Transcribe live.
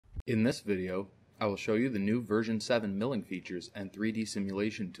In this video, I will show you the new version 7 milling features and 3D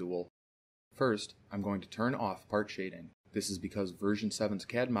simulation tool. First, I'm going to turn off part shading. This is because version 7's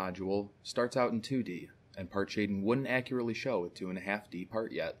CAD module starts out in 2D, and part shading wouldn't accurately show a 2.5D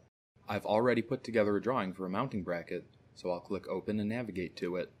part yet. I've already put together a drawing for a mounting bracket, so I'll click Open and navigate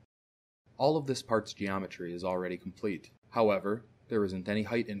to it. All of this part's geometry is already complete. However, there isn't any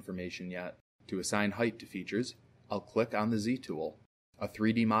height information yet. To assign height to features, I'll click on the Z tool. A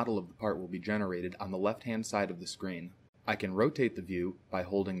 3D model of the part will be generated on the left-hand side of the screen. I can rotate the view by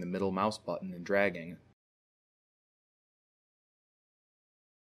holding the middle mouse button and dragging.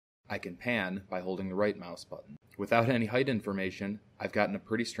 I can pan by holding the right mouse button. Without any height information, I've gotten a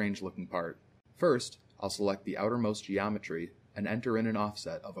pretty strange looking part. First, I'll select the outermost geometry and enter in an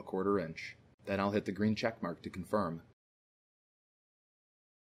offset of 1/4 inch. Then I'll hit the green check mark to confirm.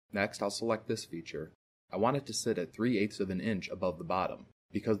 Next, I'll select this feature. I want it to sit at 3/8 of an inch above the bottom.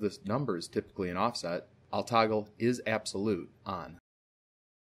 Because this number is typically an offset, I'll toggle Is Absolute on.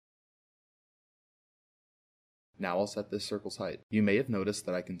 Now I'll set this circle's height. You may have noticed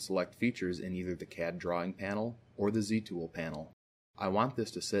that I can select features in either the CAD drawing panel or the Z-Tool panel. I want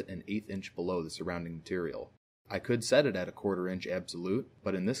this to sit an 1/8 inch below the surrounding material. I could set it at 1/4 inch absolute,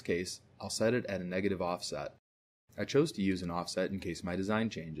 but in this case, I'll set it at a negative offset. I chose to use an offset in case my design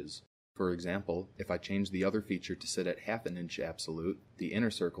changes. For example, if I change the other feature to sit at 1/2 inch absolute, the inner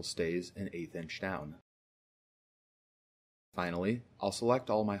circle stays an 1/8 inch down. Finally, I'll select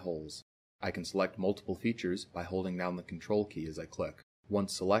all my holes. I can select multiple features by holding down the Control key as I click.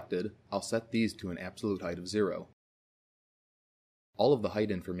 Once selected, I'll set these to an absolute height of 0. All of the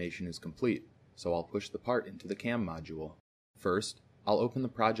height information is complete, so I'll push the part into the CAM module. First, I'll open the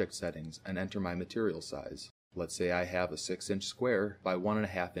project settings and enter my material size. Let's say I have a 6-inch square by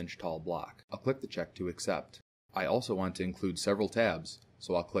 1.5 inch tall block. I'll click the check to accept. I also want to include several tabs,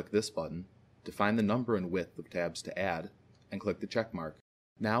 so I'll click this button, define the number and width of tabs to add, and click the check mark.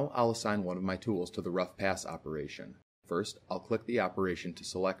 Now I'll assign one of my tools to the rough pass operation. First, I'll click the operation to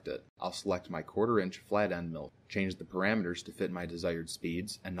select it. I'll select my 1/4 inch flat end mill, change the parameters to fit my desired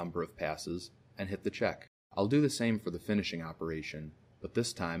speeds and number of passes, and hit the check. I'll do the same for the finishing operation, but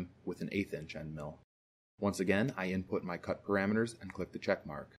this time with an 1/8 inch end mill. Once again, I input my cut parameters and click the check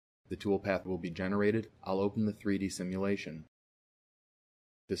mark. The toolpath will be generated. I'll open the 3D simulation.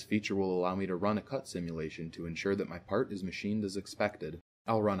 This feature will allow me to run a cut simulation to ensure that my part is machined as expected.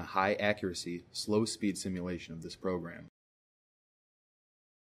 I'll run a high accuracy, slow speed simulation of this program.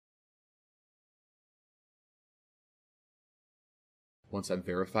 Once I've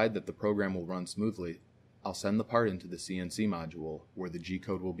verified that the program will run smoothly, I'll send the part into the CNC module, where the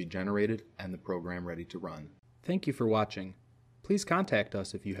G-code will be generated and the program ready to run. Thank you for watching. Please contact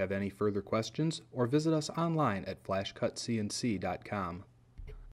us if you have any further questions or visit us online at FlashCutCNC.com.